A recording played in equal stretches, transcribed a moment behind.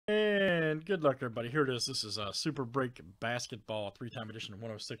And good luck, everybody. Here it is. This is a Super Break Basketball 3-time edition of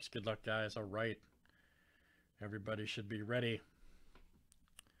 106. Good luck, guys. All right. Everybody should be ready.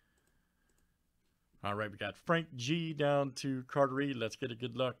 All right, we got Frank G down to Carter E. Let's get a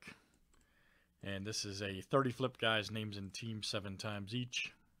good luck. And this is a 30 flip, guys. Names and teams 7 times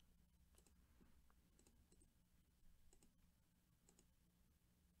each.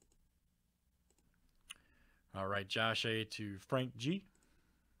 All right, Josh A to Frank G.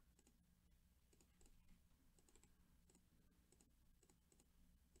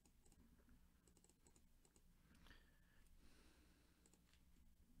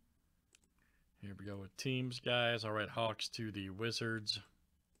 Here we go with teams, guys. All right, Hawks to the Wizards.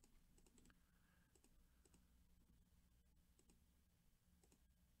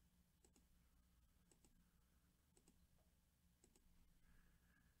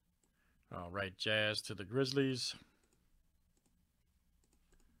 All right, Jazz to the Grizzlies.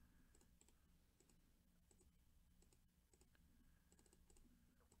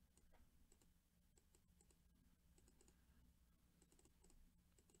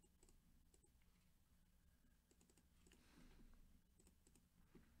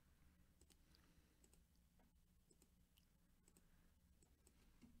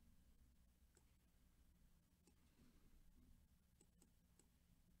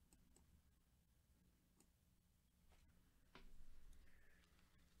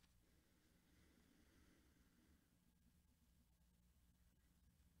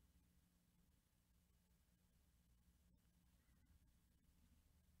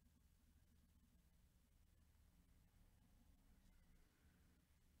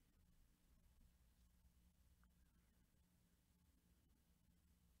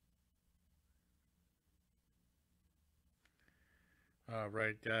 All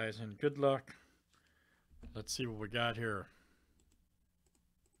right, guys, and good luck. Let's see what we got here.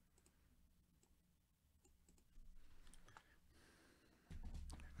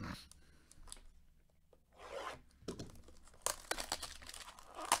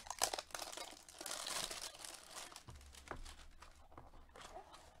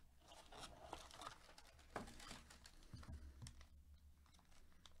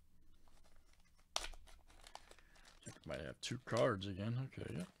 Might have 2 cards again.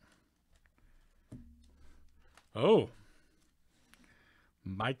 Okay, yeah. Oh.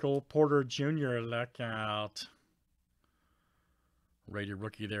 Michael Porter Jr. Look out. Rated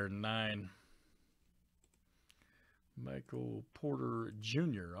rookie there, 9. Michael Porter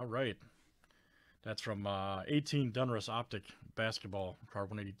Jr. All right. That's from 18 Donruss Optic Basketball, card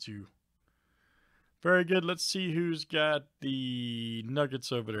 182. Very good. Let's see who's got the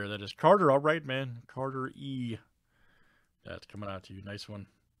Nuggets over there. That is Carter. All right, man. Carter E. That's coming out to you. Nice one.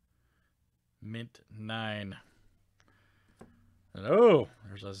 Mint 9. And oh,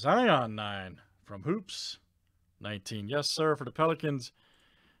 there's a Zion 9 from Hoops 19. Yes, sir, for the Pelicans.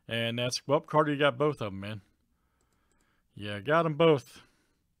 And that's, well, Carter, you got both of them, man. Yeah, got them both.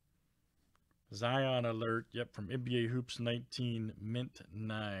 Zion alert. Yep, from NBA Hoops 19, Mint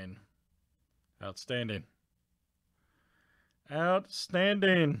 9. Outstanding.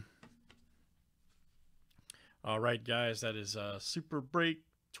 Outstanding. All right, guys, that is Super Break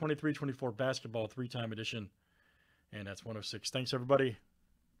 23-24 Basketball 3-time edition. And that's 106. Thanks, everybody.